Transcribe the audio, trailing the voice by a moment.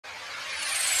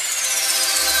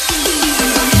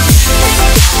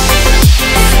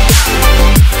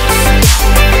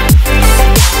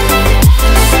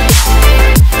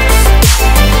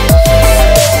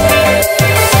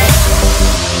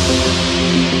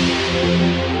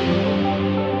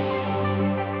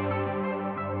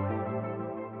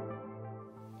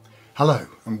Hello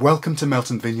and welcome to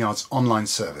Melton Vineyard's online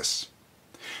service.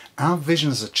 Our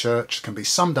vision as a church can be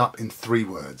summed up in 3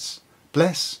 words: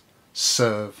 bless,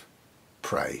 serve,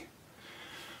 pray.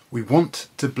 We want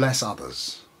to bless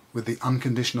others with the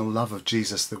unconditional love of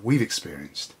Jesus that we've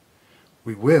experienced.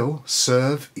 We will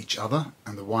serve each other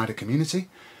and the wider community,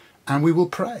 and we will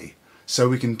pray so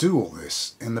we can do all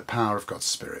this in the power of God's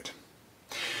Spirit.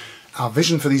 Our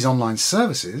vision for these online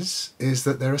services is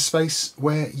that they're a space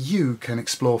where you can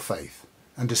explore faith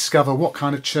and discover what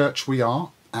kind of church we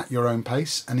are at your own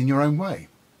pace and in your own way.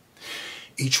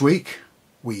 Each week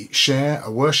we share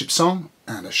a worship song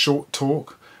and a short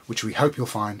talk which we hope you'll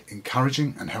find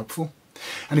encouraging and helpful.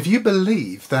 And if you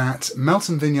believe that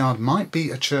Melton Vineyard might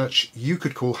be a church you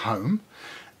could call home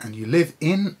and you live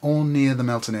in or near the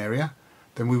Melton area,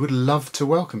 then we would love to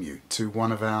welcome you to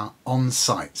one of our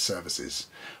on-site services,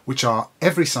 which are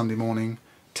every Sunday morning,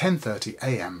 10:30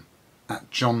 a.m.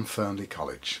 at John Fernley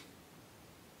College.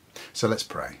 So let's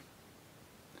pray.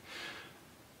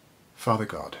 Father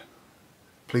God,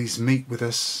 please meet with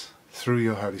us through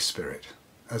your Holy Spirit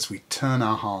as we turn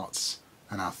our hearts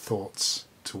and our thoughts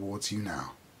towards you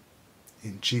now.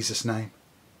 In Jesus' name,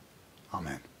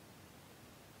 Amen.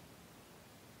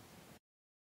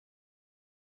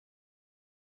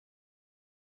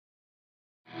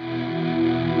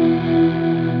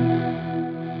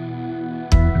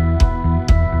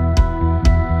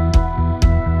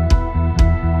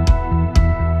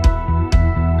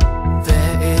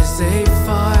 There is a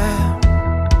fire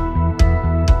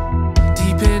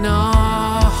deep in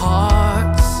our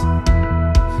hearts,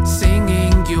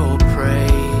 singing your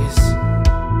praise,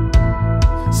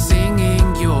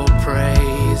 singing your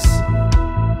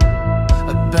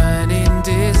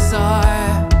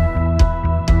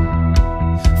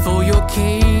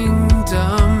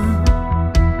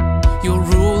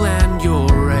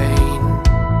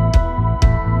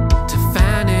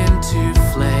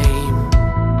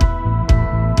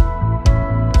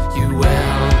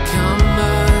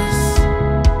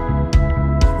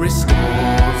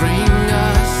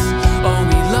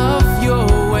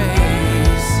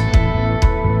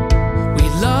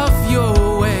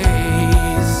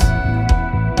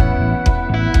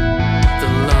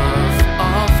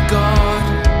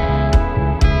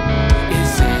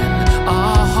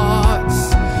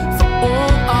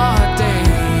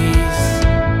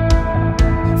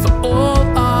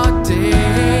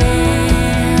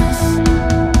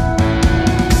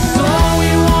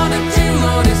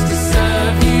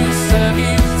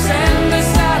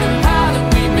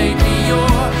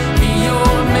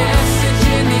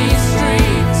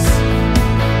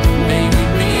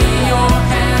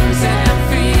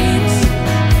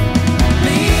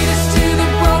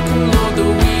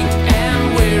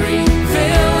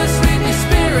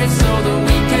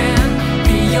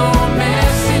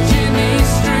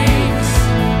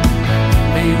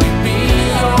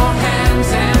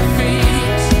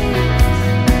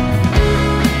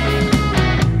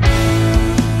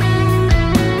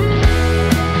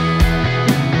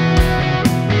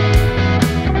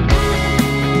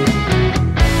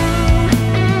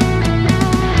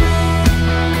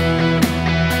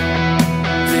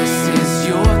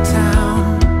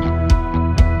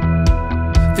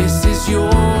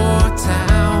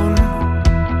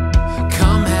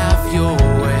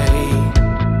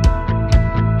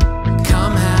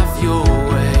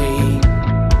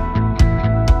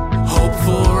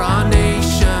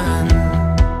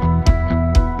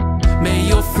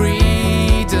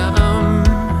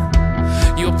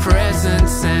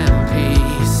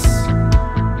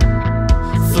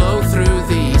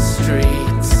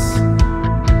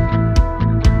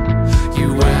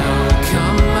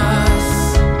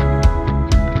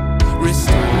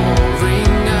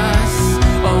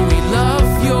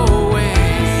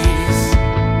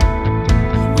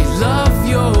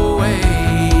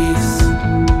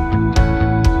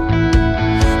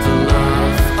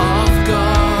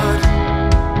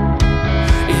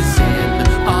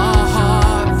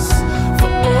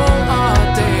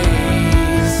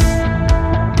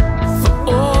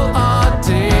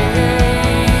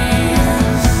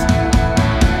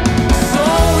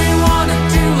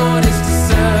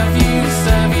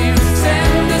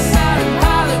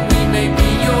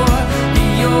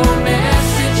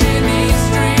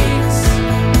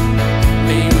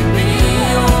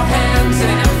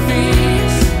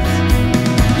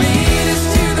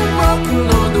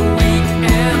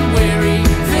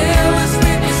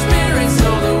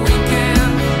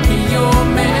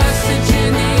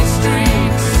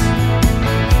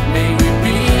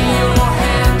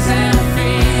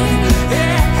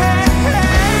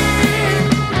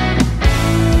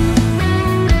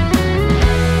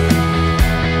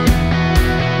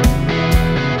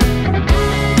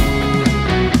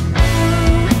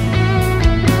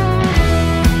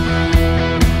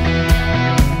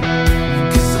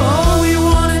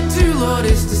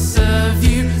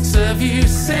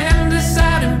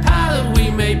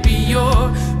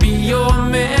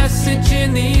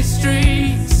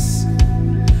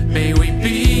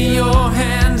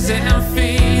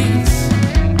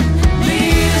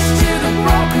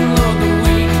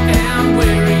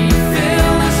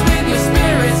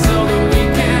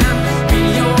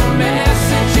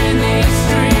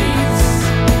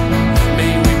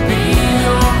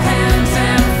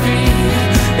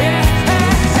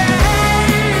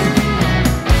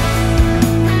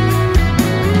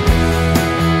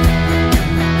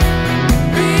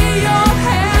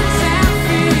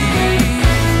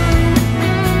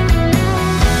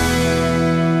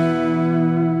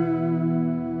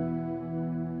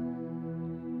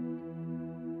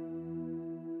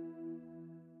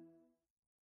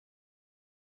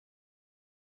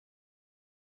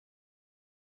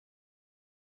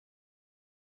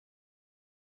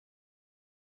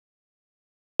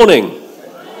Morning.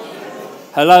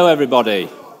 Hello everybody.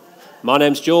 My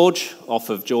name's George,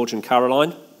 off of George and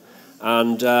Caroline,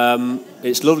 and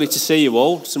it's lovely to see you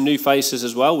all. Some new faces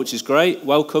as well, which is great.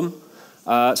 Welcome,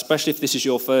 especially if this is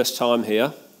your first time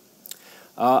here.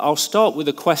 I'll start with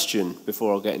a question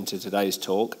before I get into today's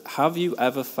talk. Have you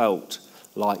ever felt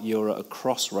like you're at a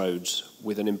crossroads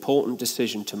with an important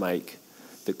decision to make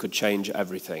that could change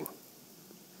everything?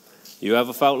 You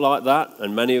ever felt like that?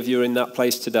 And many of you are in that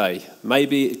place today.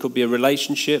 Maybe it could be a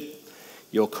relationship,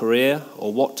 your career,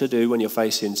 or what to do when you're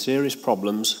facing serious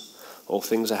problems or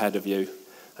things ahead of you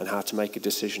and how to make a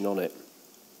decision on it.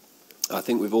 I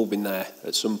think we've all been there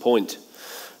at some point.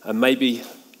 And maybe,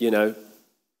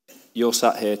 you're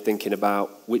sat here thinking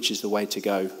about which is the way to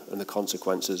go and the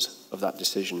consequences of that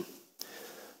decision.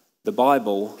 The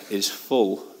Bible is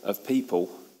full of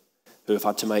people who have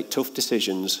had to make tough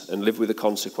decisions and live with the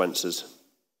consequences.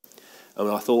 And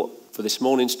I thought for this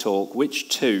morning's talk, which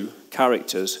two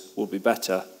characters would be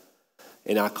better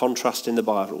in our Contrast in the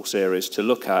Bible series to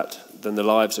look at than the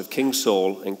lives of King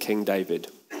Saul and King David?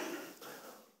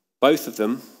 Both of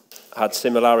them had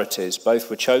similarities. Both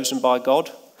were chosen by God.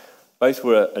 Both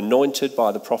were anointed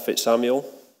by the prophet Samuel.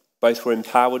 Both were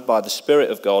empowered by the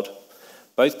Spirit of God.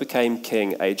 Both became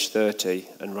king aged 30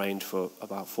 and reigned for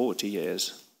about 40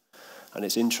 years. And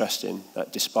it's interesting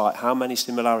that despite how many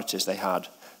similarities they had,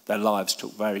 their lives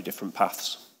took very different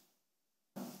paths.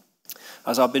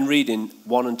 As I've been reading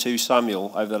 1 and 2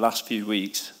 Samuel over the last few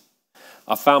weeks,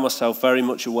 I found myself very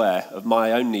much aware of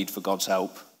my own need for God's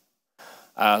help.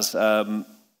 As, one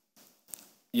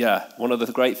of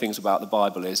the great things about the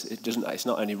Bible is it's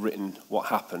not only written what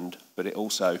happened, but it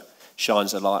also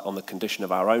shines a light on the condition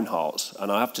of our own hearts.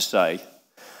 And I have to say,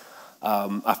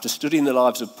 after studying the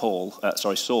lives of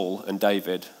Saul and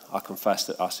David, I confess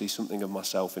that I see something of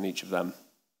myself in each of them.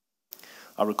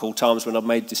 I recall times when I've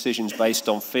made decisions based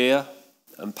on fear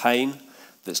and pain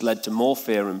that's led to more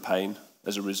fear and pain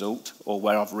as a result, or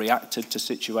where I've reacted to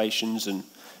situations and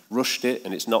rushed it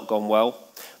and it's not gone well.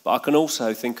 But I can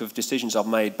also think of decisions I've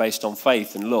made based on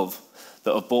faith and love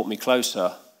that have brought me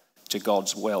closer to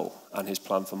God's will and his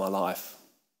plan for my life.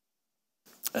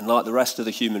 And like the rest of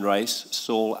the human race,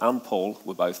 Saul and Paul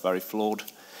were both very flawed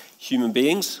human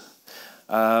beings.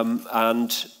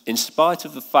 And in spite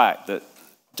of the fact that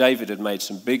David had made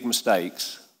some big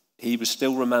mistakes, he was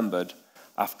still remembered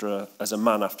as a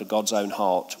man after God's own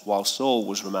heart, while Saul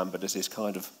was remembered as this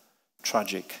kind of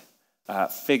tragic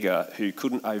figure who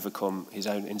couldn't overcome his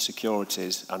own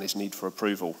insecurities and his need for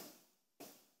approval.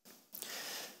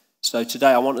 So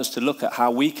today I want us to look at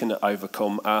how we can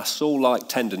overcome our Saul-like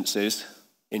tendencies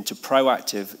into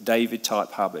proactive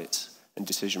David-type habits and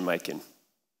decision-making.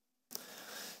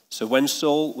 So when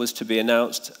Saul was to be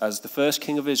announced as the first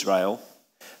king of Israel,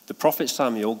 the prophet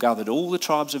Samuel gathered all the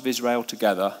tribes of Israel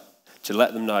together to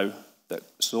let them know that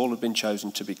Saul had been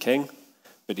chosen to be king,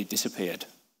 but he disappeared.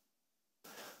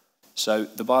 So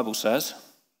the Bible says,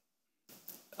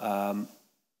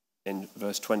 in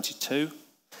verse 22,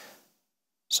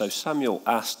 so Samuel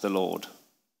asked the Lord,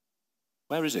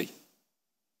 "Where is he?"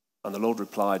 And the Lord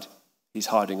replied, "He's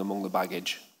hiding among the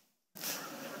baggage."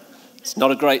 It's not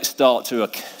a great start to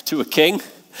a king,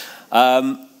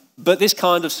 but this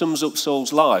kind of sums up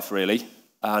Saul's life, really.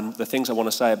 And the things I want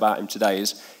to say about him today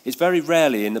is it's very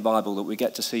rarely in the Bible that we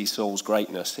get to see Saul's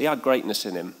greatness. He had greatness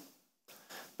in him,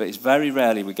 but it's very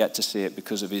rarely we get to see it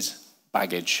because of his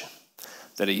baggage,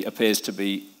 that he appears to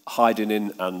be hiding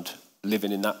in and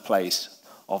living in that place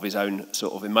of his own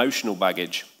sort of emotional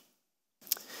baggage.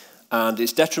 And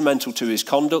it's detrimental to his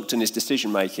conduct and his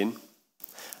decision-making.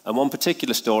 And one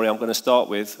particular story I'm going to start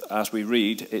with as we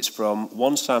read, it's from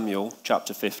 1 Samuel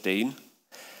chapter 15.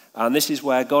 And this is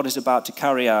where God is about to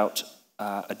carry out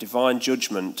a divine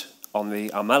judgment on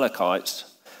the Amalekites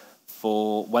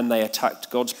for when they attacked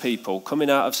God's people coming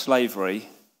out of slavery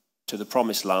to the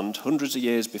promised land hundreds of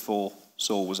years before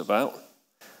Saul was about.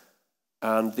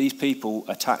 And these people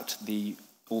attacked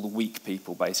all the weak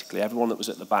people, basically, everyone that was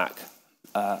at the back.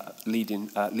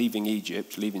 Leaving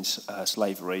Egypt, leaving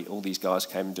slavery, all these guys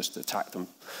came and just attacked them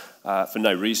for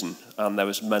no reason. And there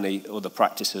was many other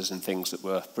practices and things that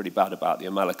were pretty bad about the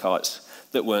Amalekites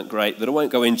that weren't great, that I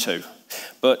won't go into.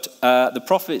 But the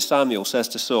prophet Samuel says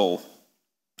to Saul,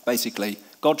 basically,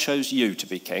 God chose you to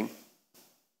be king.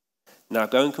 Now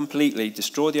go and completely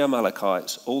destroy the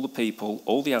Amalekites, all the people,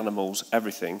 all the animals,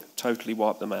 everything, totally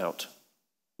wipe them out,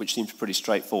 which seems pretty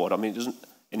straightforward. I mean, it doesn't,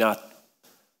 in our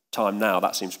time now,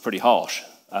 that seems pretty harsh,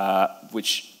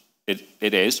 which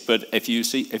it is, but if you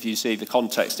see the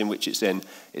context in which it's in,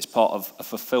 it's part of a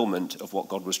fulfillment of what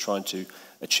God was trying to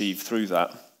achieve through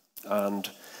that. And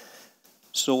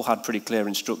Saul had pretty clear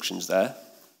instructions there.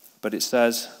 But it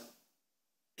says,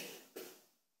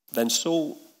 then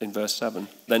Saul, in verse 7,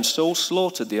 then Saul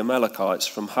slaughtered the Amalekites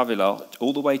from Havilah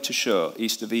all the way to Shur,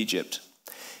 east of Egypt.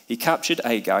 He captured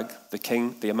Agag,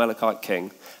 the Amalekite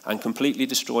king, and completely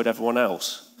destroyed everyone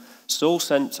else. Saul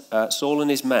and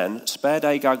his men spared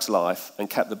Agag's life and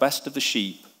kept the best of the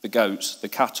sheep, the goats, the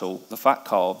cattle, the fat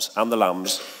calves, and the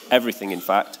lambs, everything, in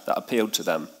fact, that appealed to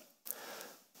them.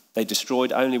 They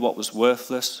destroyed only what was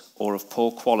worthless or of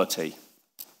poor quality.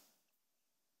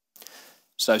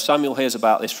 So Samuel hears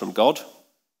about this from God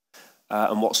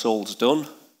and what Saul's done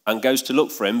and goes to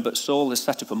look for him, but Saul has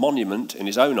set up a monument in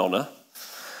his own honour.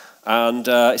 And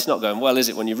it's not going well, is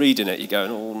it? When you're reading it, you're going,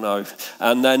 oh no.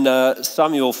 And then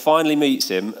Samuel finally meets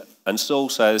him, and Saul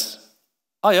says,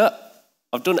 oh yeah,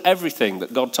 I've done everything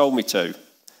that God told me to.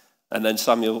 And then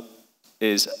Samuel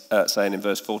is saying in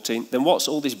verse 14, then what's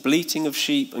all this bleating of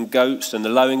sheep and goats and the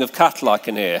lowing of cattle I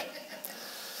can hear?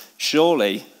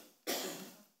 Surely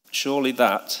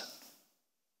that,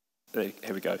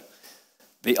 here we go,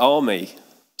 the army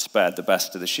spared the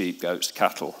best of the sheep, goats,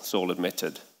 cattle, Saul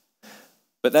admitted.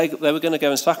 But they were going to go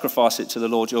and sacrifice it to the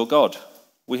Lord your God.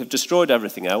 We have destroyed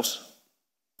everything else.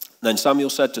 Then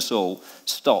Samuel said to Saul,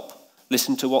 stop,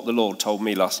 listen to what the Lord told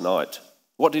me last night.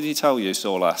 What did he tell you?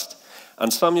 Saul asked.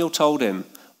 And Samuel told him,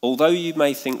 although you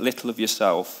may think little of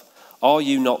yourself, are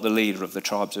you not the leader of the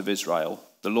tribes of Israel?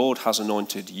 The Lord has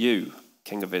anointed you,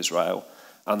 king of Israel,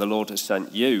 and the Lord has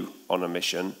sent you on a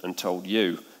mission and told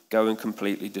you, go and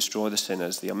completely destroy the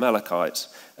sinners, the Amalekites,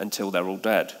 until they're all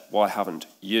dead. Why haven't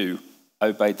you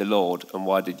obeyed the Lord, and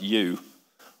why did you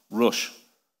rush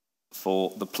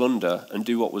for the plunder and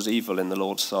do what was evil in the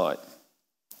Lord's sight?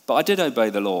 But I did obey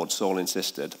the Lord, Saul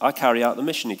insisted. I carry out the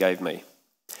mission he gave me.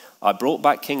 I brought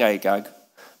back King Agag,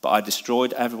 but I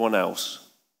destroyed everyone else.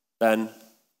 Then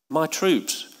my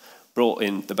troops brought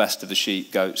in the best of the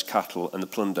sheep, goats, cattle, and the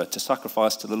plunder to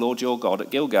sacrifice to the Lord your God at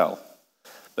Gilgal.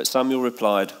 But Samuel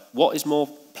replied, what is more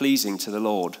pleasing to the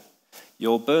Lord,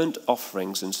 your burnt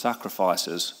offerings and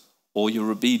sacrifices, or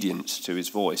your obedience to his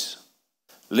voice?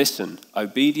 Listen,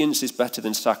 obedience is better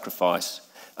than sacrifice,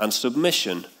 and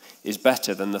submission is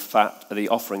better than the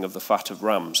offering of the fat of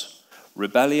rams.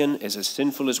 Rebellion is as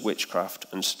sinful as witchcraft,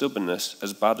 and stubbornness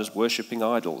as bad as worshipping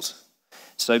idols.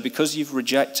 So because you've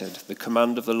rejected the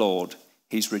command of the Lord,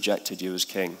 he's rejected you as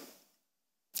king.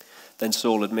 Then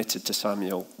Saul admitted to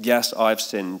Samuel, yes, I've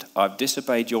sinned. I've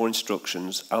disobeyed your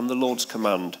instructions and the Lord's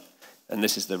command. And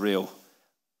this is the real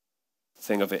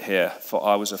thing of it here. For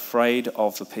I was afraid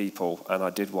of the people and I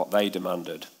did what they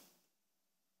demanded.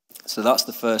 So that's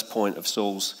the first point of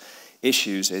Saul's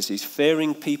issues, is he's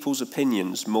fearing people's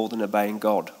opinions more than obeying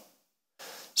God.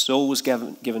 Saul was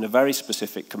given a very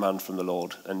specific command from the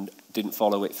Lord and didn't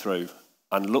follow it through,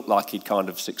 and looked like he'd kind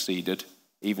of succeeded,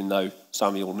 even though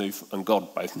Samuel knew and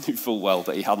God both knew full well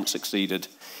that he hadn't succeeded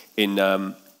in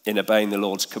obeying the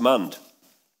Lord's command.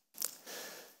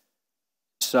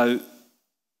 So,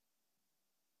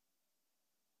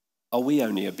 are we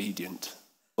only obedient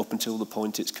up until the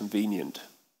point it's convenient?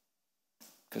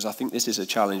 Because I think this is a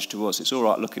challenge to us. It's all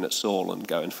right looking at Saul and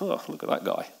going, oh, look at that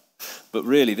guy. But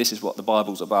really, this is what the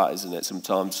Bible's about, isn't it?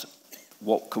 Sometimes,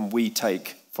 what can we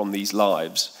take from these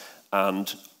lives?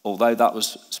 And although that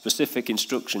was specific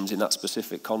instructions in that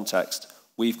specific context,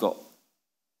 we've got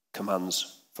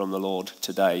commands from the Lord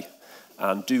today.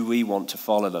 And do we want to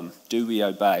follow them? Do we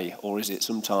obey? Or is it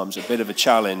sometimes a bit of a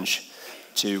challenge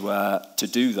to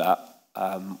do that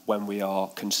when we are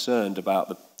concerned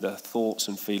about the thoughts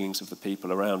and feelings of the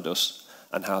people around us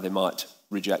and how they might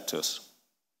reject us?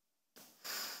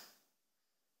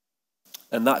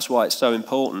 And that's why it's so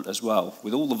important as well,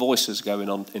 with all the voices going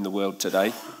on in the world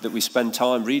today, that we spend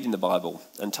time reading the Bible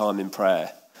and time in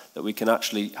prayer, that we can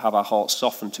actually have our hearts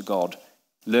softened to God,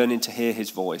 learning to hear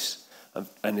his voice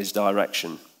and his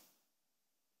direction.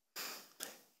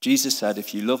 Jesus said,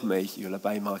 if you love me, you'll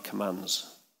obey my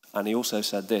commands. And he also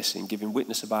said this in giving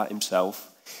witness about himself.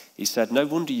 He said, no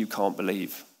wonder you can't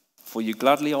believe, for you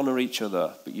gladly honour each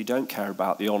other, but you don't care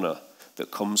about the honour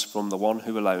that comes from the one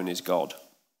who alone is God.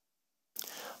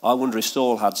 I wonder if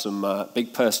Saul had some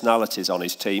big personalities on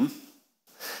his team,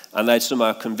 and they'd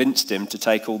somehow convinced him to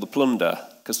take all the plunder.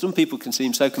 Because some people can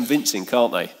seem so convincing,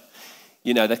 can't they?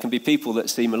 You know, there can be people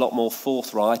that seem a lot more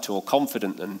forthright or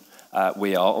confident than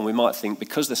we are, and we might think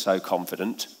because they're so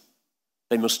confident,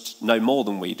 they must know more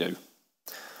than we do.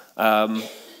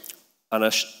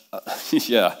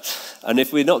 Yeah, and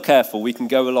if we're not careful, we can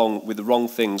go along with the wrong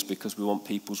things because we want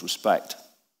people's respect,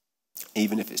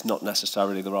 even if it's not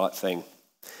necessarily the right thing.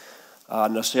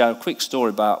 And I'll share a quick story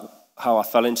about how I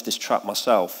fell into this trap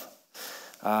myself.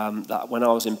 That when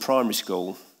I was in primary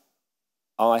school,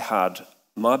 I had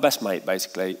my best mate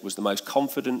basically was the most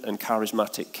confident and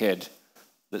charismatic kid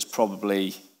that's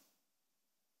probably,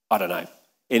 I don't know,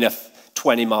 in a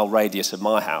 20-mile radius of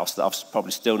my house, that I've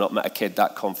probably still not met a kid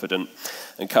that confident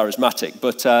and charismatic.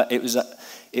 But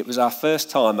it was our first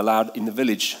time allowed in the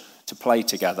village to play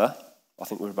together. I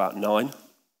think we were about 9.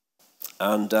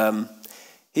 And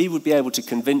he would be able to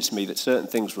convince me that certain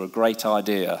things were a great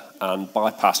idea and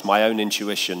bypass my own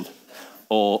intuition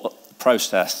or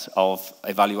process of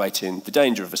evaluating the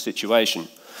danger of a situation.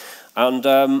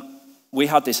 And we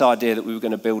had this idea that we were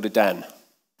going to build a den.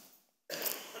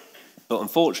 But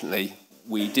unfortunately,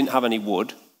 we didn't have any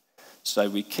wood, so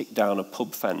we kicked down a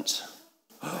pub fence.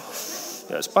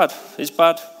 Yeah, it's bad. It's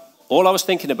bad. All I was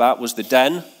thinking about was the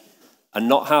den and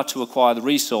not how to acquire the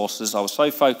resources. I was so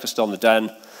focused on the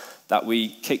den that we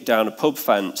kicked down a pub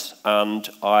fence, and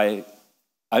I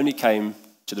only came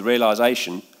to the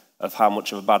realisation of how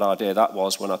much of a bad idea that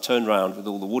was when I turned around with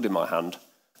all the wood in my hand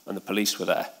and the police were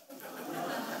there.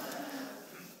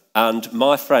 And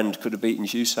my friend could have beaten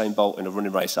Usain Bolt in a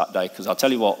running race that day, because I'll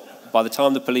tell you what, by the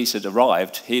time the police had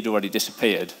arrived, he'd already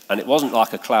disappeared, and it wasn't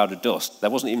like a cloud of dust. There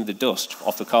wasn't even the dust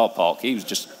off the car park. He'd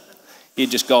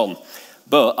just gone.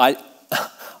 But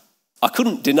I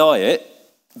couldn't deny it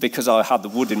because I had the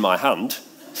wood in my hand.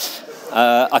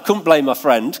 I couldn't blame my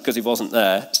friend because he wasn't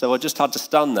there, so I just had to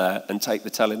stand there and take the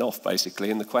telling off,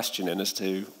 basically, and the questioning as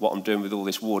to what I'm doing with all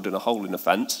this wood and a hole in the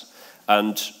fence,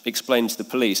 and explain to the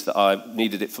police that I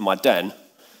needed it for my den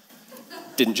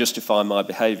didn't justify my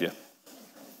behaviour.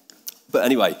 But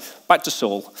anyway, back to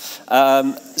Saul.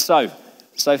 So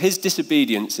his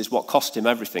disobedience is what cost him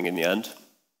everything in the end.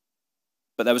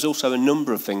 But there was also a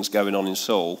number of things going on in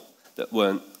Saul that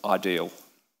weren't ideal.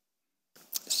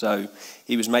 So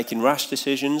he was making rash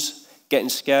decisions, getting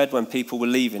scared when people were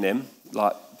leaving him,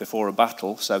 like before a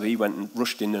battle. So he went and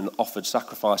rushed in and offered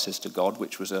sacrifices to God,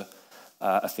 which was a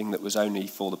thing that was only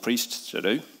for the priests to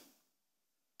do.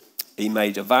 He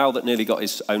made a vow that nearly got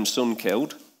his own son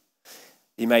killed.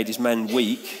 He made his men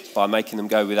weak by making them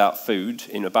go without food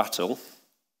in a battle.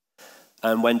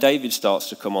 And when David starts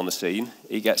to come on the scene,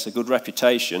 he gets a good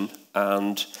reputation,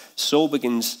 and Saul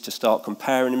begins to start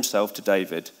comparing himself to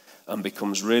David and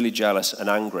becomes really jealous and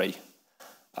angry.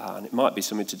 And it might be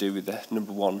something to do with the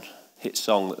 #1 hit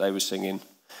song that they were singing.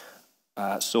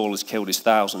 Saul has killed his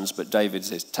thousands, but David's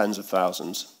his tens of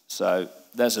thousands. So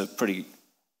there's a pretty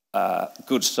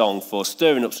good song for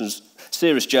stirring up some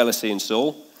serious jealousy in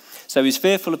Saul. So he's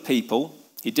fearful of people,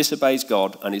 he disobeys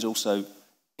God, and he's also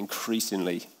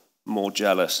increasingly more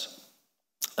jealous.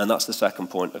 And that's the second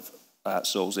point of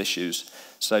Saul's issues.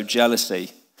 So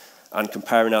jealousy and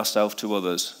comparing ourselves to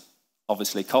others.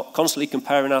 Obviously, constantly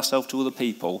comparing ourselves to other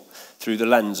people through the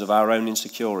lens of our own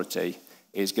insecurity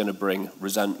is going to bring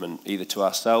resentment, either to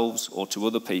ourselves or to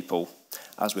other people,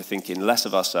 as we're thinking less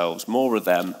of ourselves, more of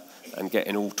them, and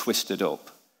getting all twisted up.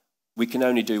 We can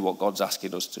only do what God's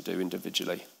asking us to do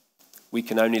individually. We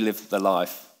can only live the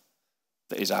life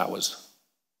that is ours.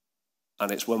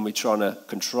 And it's when we're trying to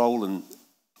control and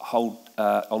hold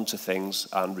onto things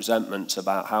and resentments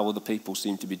about how other people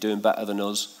seem to be doing better than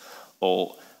us,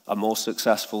 or are more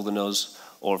successful than us,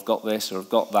 or have got this or have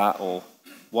got that, or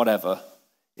whatever,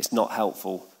 it's not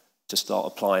helpful to start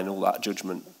applying all that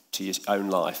judgment to your own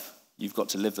life. You've got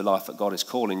to live the life that God is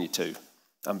calling you to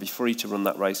and be free to run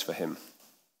that race for him.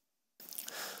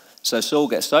 So Saul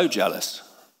gets so jealous.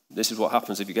 This is what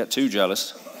happens if you get too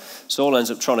jealous. Saul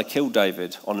ends up trying to kill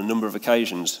David on a number of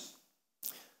occasions.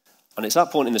 And it's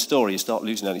that point in the story you start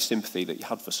losing any sympathy that you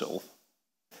had for Saul.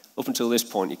 Up until this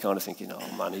point, you're kind of thinking,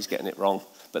 oh man, he's getting it wrong.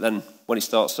 But then when he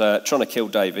starts trying to kill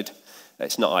David,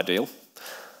 it's not ideal.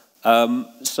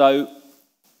 So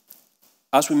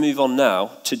as we move on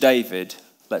now to David,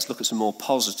 let's look at some more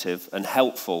positive and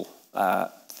helpful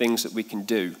things that we can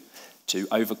do to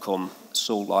overcome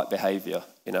Saul-like behaviour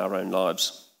in our own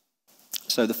lives.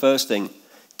 So the first thing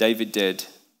David did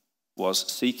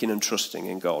was seeking and trusting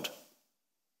in God.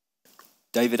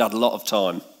 David had a lot of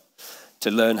time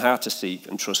to learn how to seek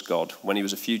and trust God when he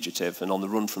was a fugitive and on the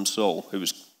run from Saul, who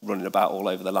was running about all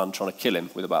over the land trying to kill him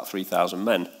with about 3,000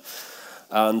 men.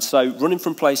 And so running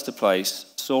from place to place,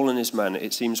 Saul and his men,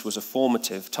 it seems, was a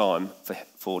formative time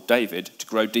for David to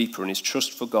grow deeper in his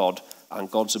trust for God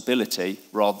and God's ability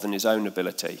rather than his own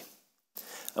ability.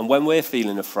 And when we're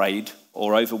feeling afraid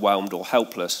or overwhelmed or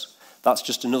helpless, that's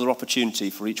just another opportunity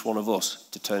for each one of us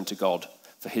to turn to God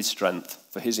for his strength,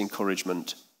 for his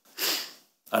encouragement.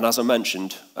 And as I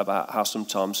mentioned about how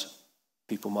sometimes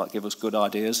people might give us good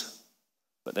ideas,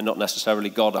 but they're not necessarily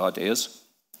God ideas,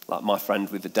 like my friend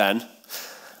with the den.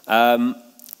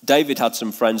 David had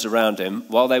some friends around him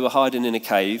while they were hiding in a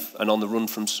cave and on the run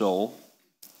from Saul.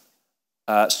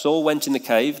 Saul went in the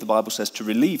cave, the Bible says, to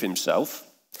relieve himself.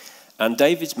 And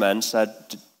David's men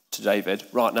said to David,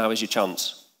 right, now is your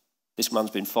chance. This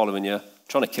man's been following you,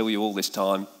 trying to kill you all this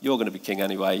time. You're going to be king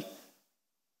anyway.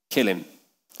 Kill him.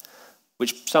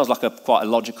 Which sounds like quite a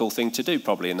logical thing to do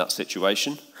probably in that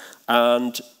situation.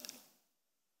 And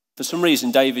for some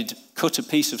reason, David cut a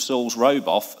piece of Saul's robe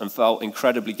off and felt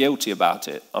incredibly guilty about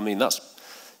it. I mean, that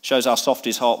shows how soft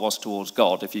his heart was towards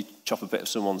God. If you chop a bit of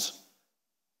someone's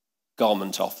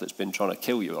garment off that's been trying to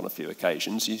kill you on a few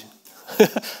occasions,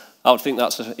 I would think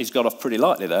he's got off pretty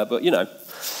lightly there, but you know.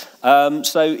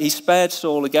 So he spared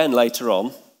Saul again later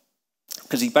on,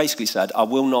 because he basically said, I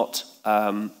will not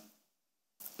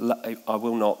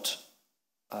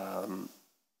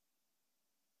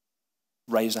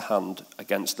raise a hand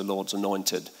against the Lord's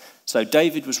anointed. So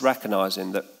David was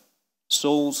recognizing that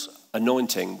Saul's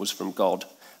anointing was from God,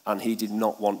 and he did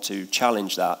not want to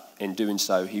challenge that. In doing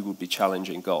so, he would be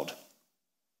challenging God.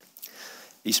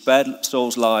 He spared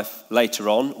Saul's life later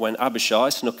on when Abishai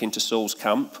snuck into Saul's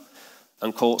camp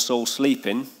and caught Saul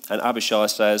sleeping, and Abishai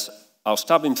says, I'll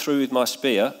stab him through with my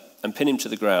spear and pin him to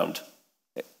the ground.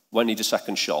 Won't need a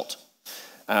second shot.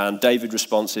 And David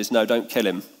responds, no, don't kill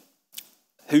him.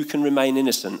 Who can remain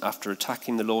innocent after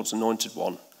attacking the Lord's anointed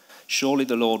one? Surely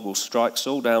the Lord will strike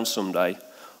Saul down someday,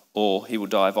 or he will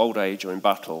die of old age or in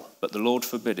battle. But the Lord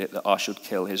forbid it that I should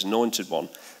kill his anointed one.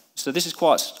 So I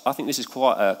think this is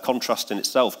quite a contrast in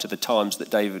itself to the times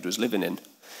that David was living in.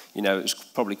 You know, it was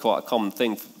probably quite a common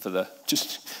thing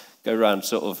just go around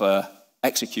sort of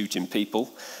executing people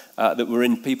that were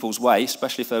in people's way,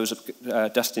 especially if there was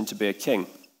destined to be a king.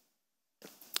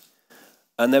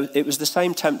 And it was the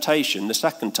same temptation the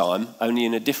second time, only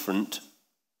in a different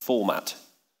format.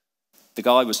 The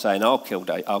guy was saying, I'll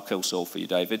kill Saul for you,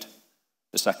 David,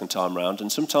 the second time round. And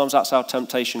sometimes that's how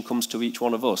temptation comes to each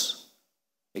one of us.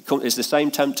 It's the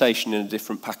same temptation in a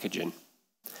different packaging.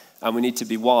 And we need to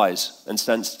be wise and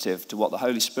sensitive to what the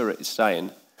Holy Spirit is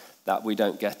saying, that we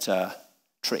don't get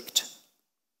tricked.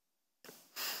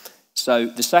 So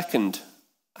the second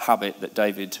habit that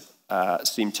David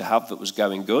seemed to have that was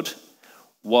going good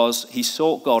was he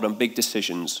sought God on big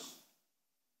decisions.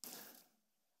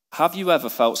 Have you ever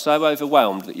felt so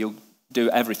overwhelmed that you'll do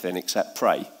everything except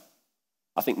pray?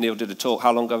 I think Neil did a talk,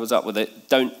 how long ago was that with it?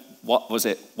 What was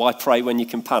it? Why pray when you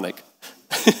can panic?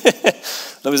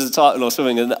 There was a title or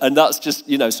something, and that's just,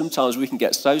 you know, sometimes we can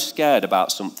get so scared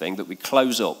about something that we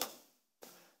close up.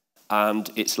 And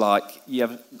it's like, you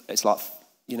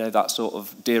know, that sort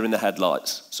of deer in the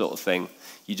headlights sort of thing.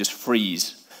 You just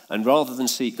freeze. And rather than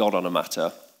seek God on a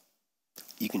matter,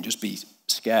 you can just be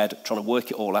scared, trying to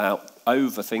work it all out,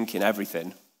 overthinking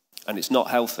everything. And it's not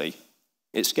healthy.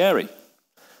 It's scary.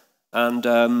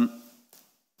 And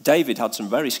David had some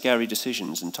very scary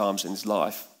decisions and times in his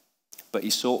life, but he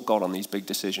sought God on these big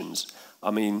decisions.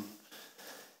 I mean,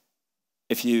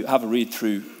 if you have a read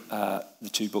through the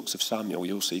 2 books of Samuel,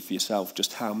 you'll see for yourself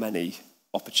just how many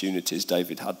opportunities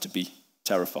David had to be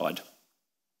terrified.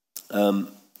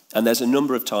 And there's a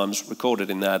number of times recorded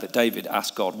in there that David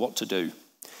asked God what to do.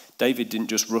 David didn't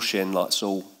just rush in like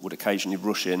Saul would occasionally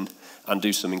rush in and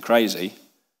do something crazy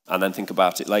and then think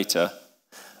about it later.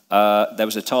 There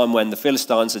was a time when the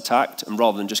Philistines attacked, and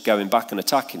rather than just going back and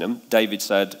attacking them, David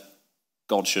said,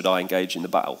 God, should I engage in the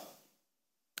battle?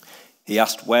 He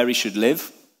asked where he should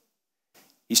live.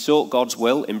 He sought God's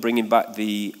will in bringing back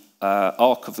the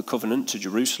Ark of the Covenant to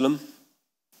Jerusalem.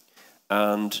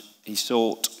 And he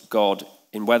sought God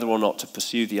in whether or not to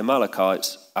pursue the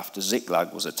Amalekites after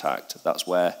Ziklag was attacked. That's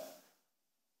where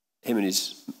him and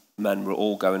his men were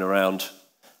all going around,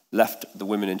 left the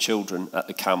women and children at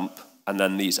the camp, and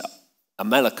then these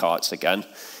Amalekites again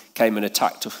came and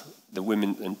attacked the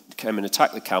women and came and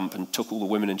attacked the camp and took all the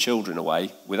women and children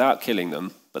away without killing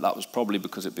them, but that was probably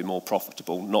because it'd be more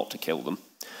profitable not to kill them.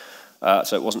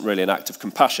 So it wasn't really an act of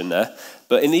compassion there.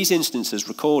 But in these instances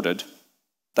recorded,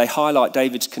 they highlight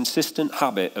David's consistent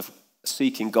habit of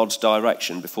seeking God's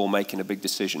direction before making a big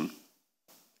decision.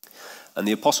 And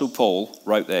the Apostle Paul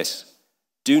wrote this: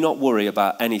 do not worry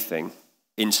about anything.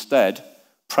 Instead,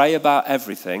 pray about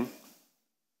everything.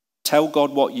 Tell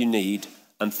God what you need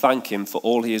and thank him for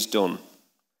all he has done.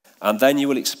 And then you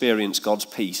will experience God's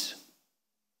peace,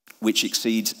 which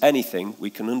exceeds anything we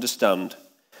can understand.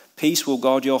 Peace will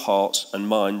guard your hearts and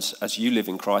minds as you live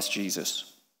in Christ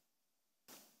Jesus.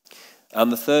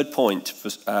 And the third point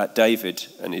for David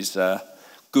and his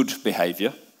good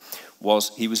behaviour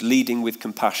was he was leading with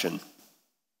compassion.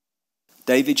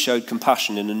 David showed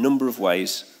compassion in a number of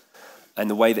ways in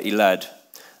the way that he led.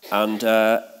 And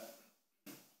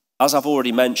as I've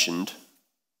already mentioned,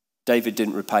 David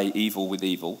didn't repay evil with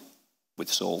evil,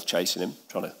 with Saul chasing him,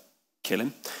 trying to kill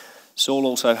him. Saul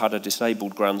also had a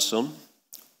disabled grandson,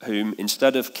 whom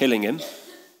instead of killing him,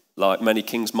 like many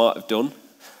kings might have done,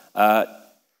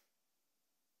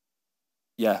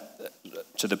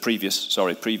 to the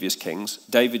previous kings,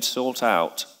 David sought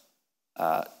out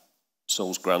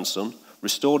Saul's grandson,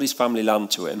 restored his family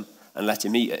land to him, and let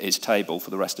him eat at his table for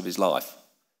the rest of his life,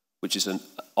 which is an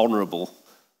honourable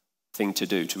thing to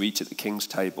do. To eat at the king's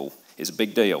table is a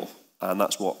big deal, and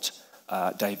that's what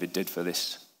David did for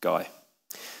this guy.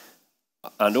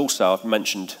 And also, I've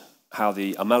mentioned how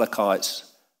the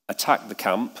Amalekites attacked the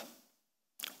camp,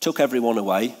 took everyone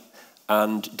away,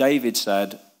 and David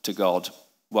said to God,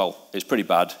 well, it's pretty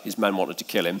bad. His men wanted to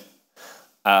kill him,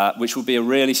 which would be a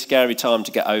really scary time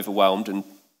to get overwhelmed and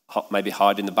maybe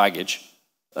hide in the baggage,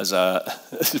 as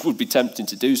it would be tempting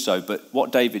to do so. But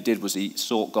what David did was he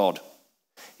sought God.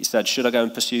 He said, should I go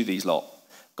and pursue these lot?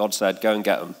 God said, go and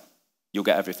get them. You'll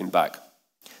get everything back.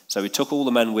 So he took all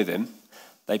the men with him.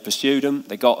 They pursued them.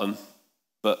 They got them.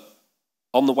 But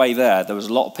on the way there was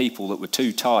a lot of people that were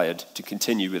too tired to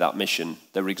continue with that mission.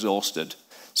 They were exhausted.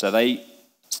 So they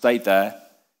stayed there,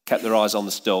 kept their eyes on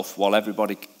the stuff while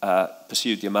everybody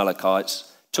pursued the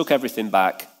Amalekites, took everything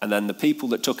back, and then the people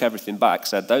that took everything back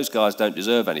said, those guys don't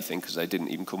deserve anything because they didn't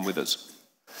even come with us.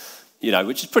 You know,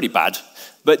 which is pretty bad.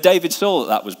 But David saw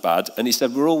that was bad, and he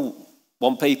said, we're all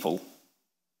one people.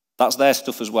 That's their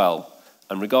stuff as well.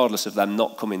 And regardless of them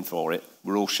not coming for it,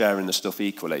 we're all sharing the stuff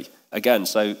equally. Again,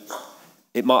 so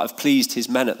it might have pleased his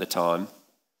men at the time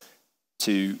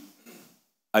to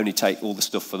only take all the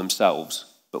stuff for themselves.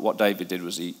 But what David did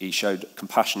was he showed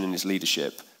compassion in his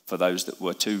leadership for those that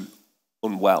were too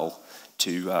unwell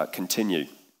to continue.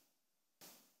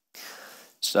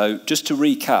 So just to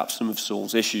recap some of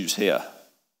Saul's issues here.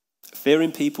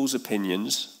 Fearing people's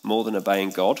opinions more than obeying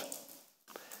God,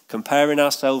 comparing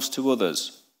ourselves to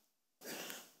others,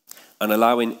 and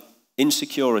allowing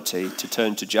insecurity to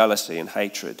turn to jealousy and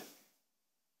hatred.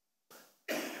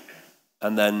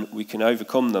 And then we can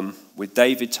overcome them with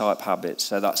David-type habits,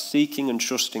 so that's seeking and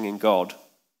trusting in God.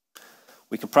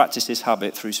 We can practice this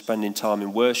habit through spending time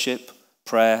in worship,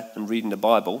 prayer, and reading the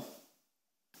Bible.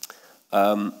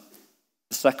 The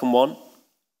second one,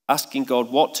 asking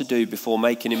God what to do before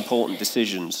making important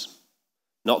decisions,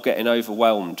 not getting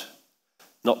overwhelmed,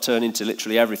 not turning to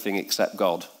literally everything except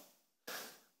God.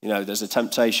 You know, there's a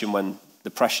temptation when the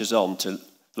pressure's on to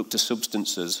look to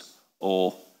substances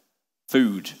or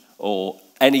food or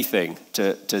anything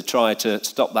to try to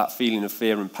stop that feeling of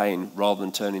fear and pain rather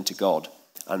than turning to God.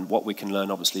 And what we can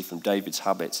learn, obviously, from David's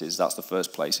habits is that's the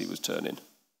first place he was turning.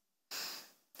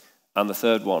 And the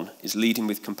third one is leading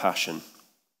with compassion.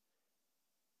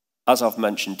 As I've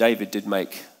mentioned, David did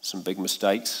make some big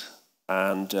mistakes,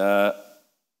 but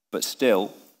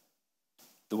still,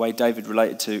 the way David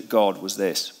related to God was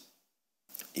this.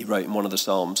 He wrote in one of the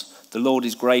Psalms, "The Lord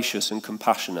is gracious and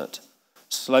compassionate,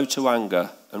 slow to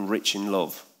anger and rich in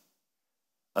love."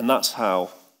 And that's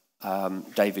how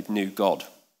David knew God.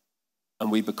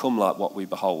 And we become like what we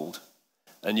behold.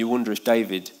 And you wonder if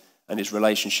David and his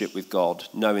relationship with God,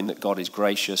 knowing that God is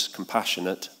gracious,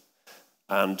 compassionate,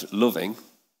 and loving,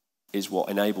 is what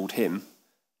enabled him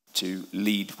to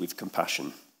lead with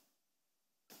compassion.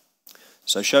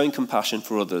 So showing compassion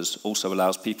for others also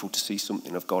allows people to see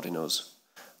something of God in us.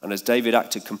 And as David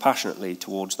acted compassionately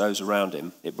towards those around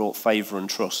him, it brought favour and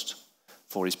trust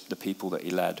for the people that he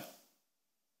led.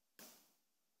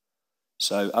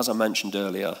 So as I mentioned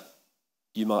earlier,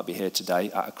 you might be here today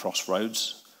at a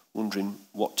crossroads, wondering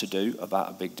what to do about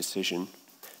a big decision.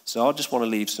 So I just want to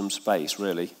leave some space,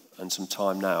 really, and some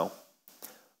time now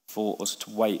for us to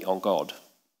wait on God.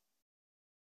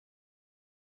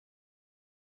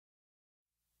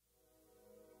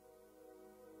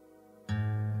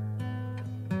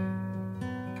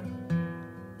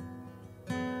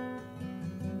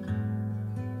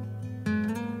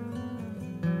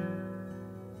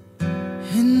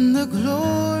 In the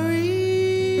glory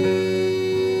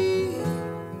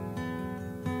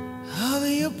of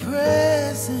your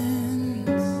presence,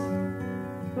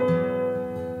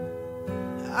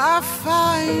 I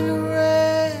find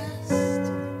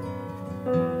rest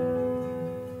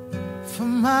for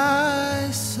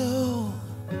my soul.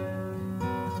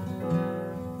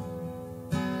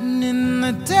 And in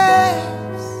the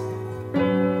depths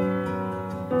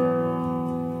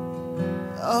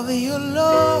of your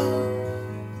love,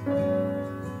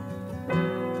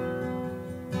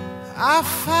 I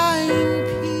find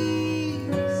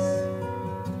peace,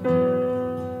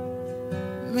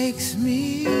 makes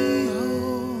me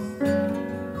whole.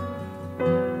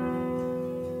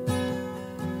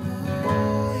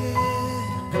 Oh, yeah.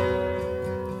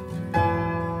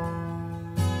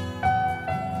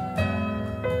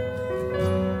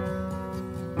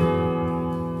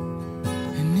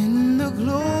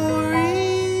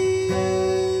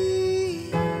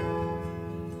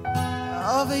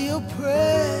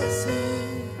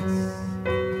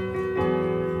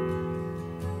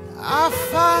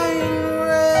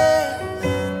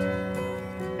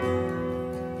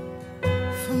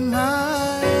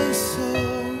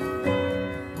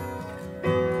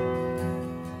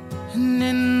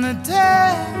 in the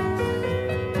depth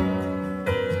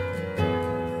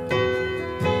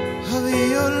of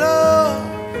your love,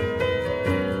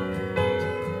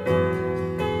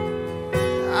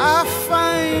 I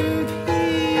find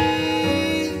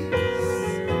peace,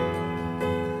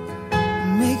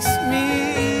 makes me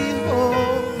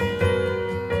whole.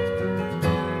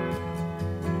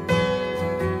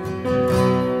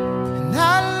 And I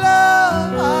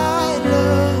love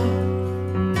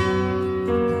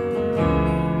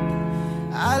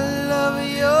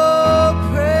your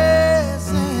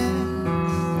presence.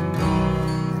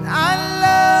 And I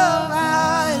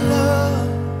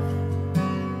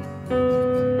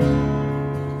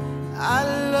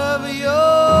love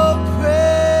your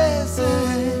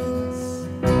presence.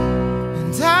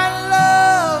 And I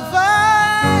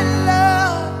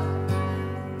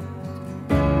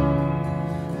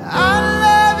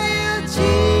love you,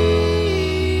 Jesus.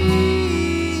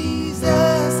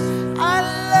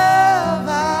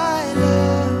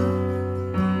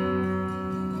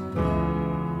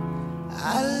 I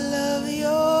love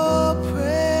your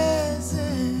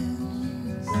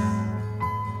presence.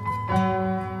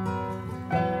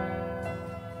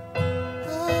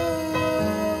 Oh.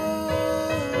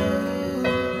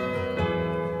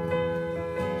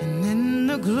 And in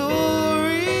the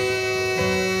glory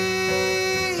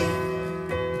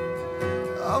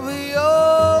of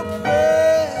your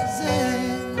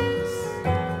presence,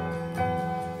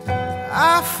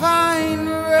 I find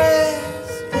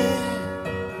rest, yeah,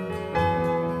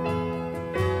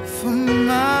 for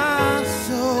my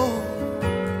soul.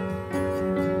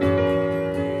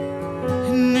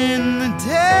 And in the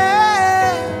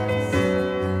depths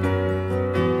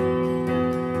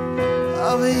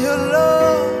of your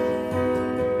love,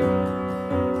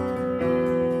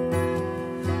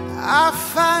 I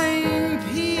find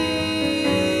peace,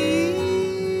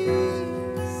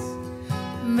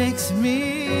 makes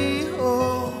me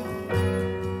whole.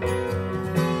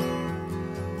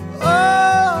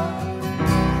 Oh,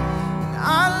 I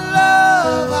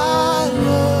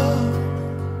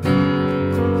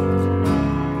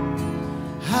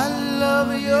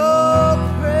love your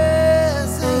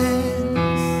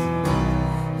presence.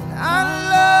 And I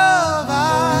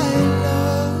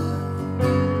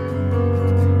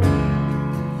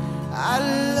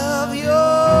love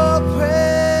your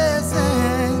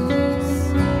presence.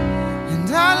 And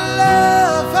I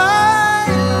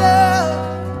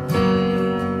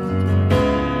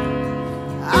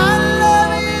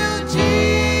love you,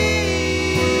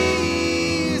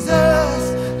 Jesus.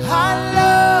 I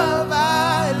love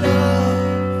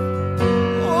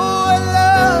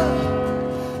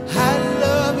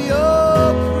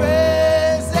your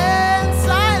presence.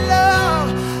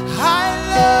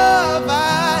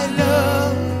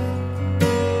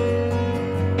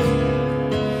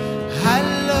 I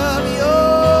love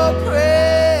your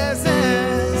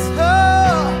presence. Oh,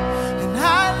 and I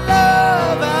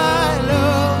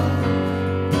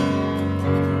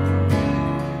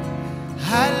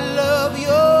love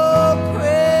your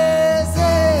presence.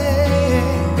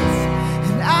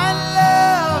 And I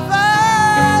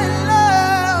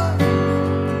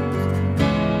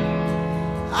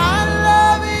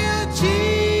love you,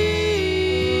 Jesus.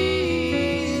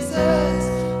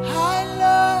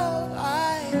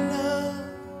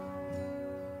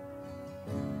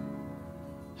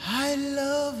 I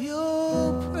love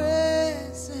your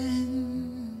presence.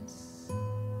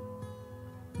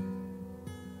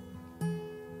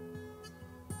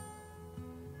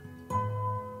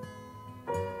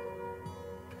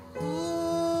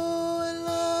 Oh, I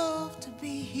love to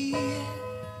be here.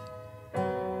 I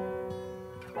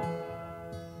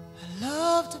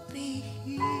love to be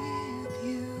here with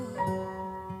you.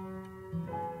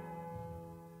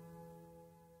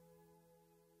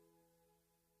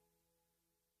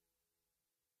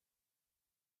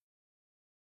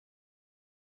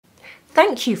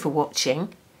 Thank you for watching.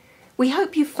 We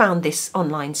hope you found this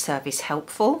online service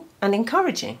helpful and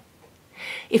encouraging.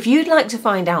 If you'd like to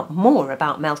find out more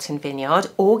about Melton Vineyard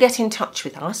or get in touch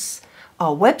with us,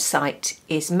 our website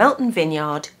is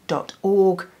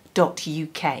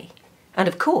meltonvineyard.org.uk. And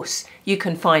of course, you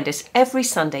can find us every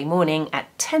Sunday morning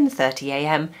at 10:30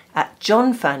 a.m. at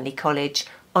John Fernley College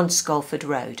on Scolford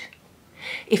Road.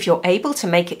 If you're able to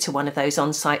make it to one of those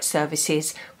on-site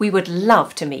services, we would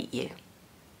love to meet you.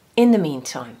 In the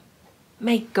meantime,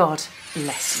 may God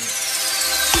bless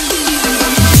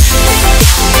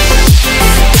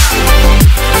you.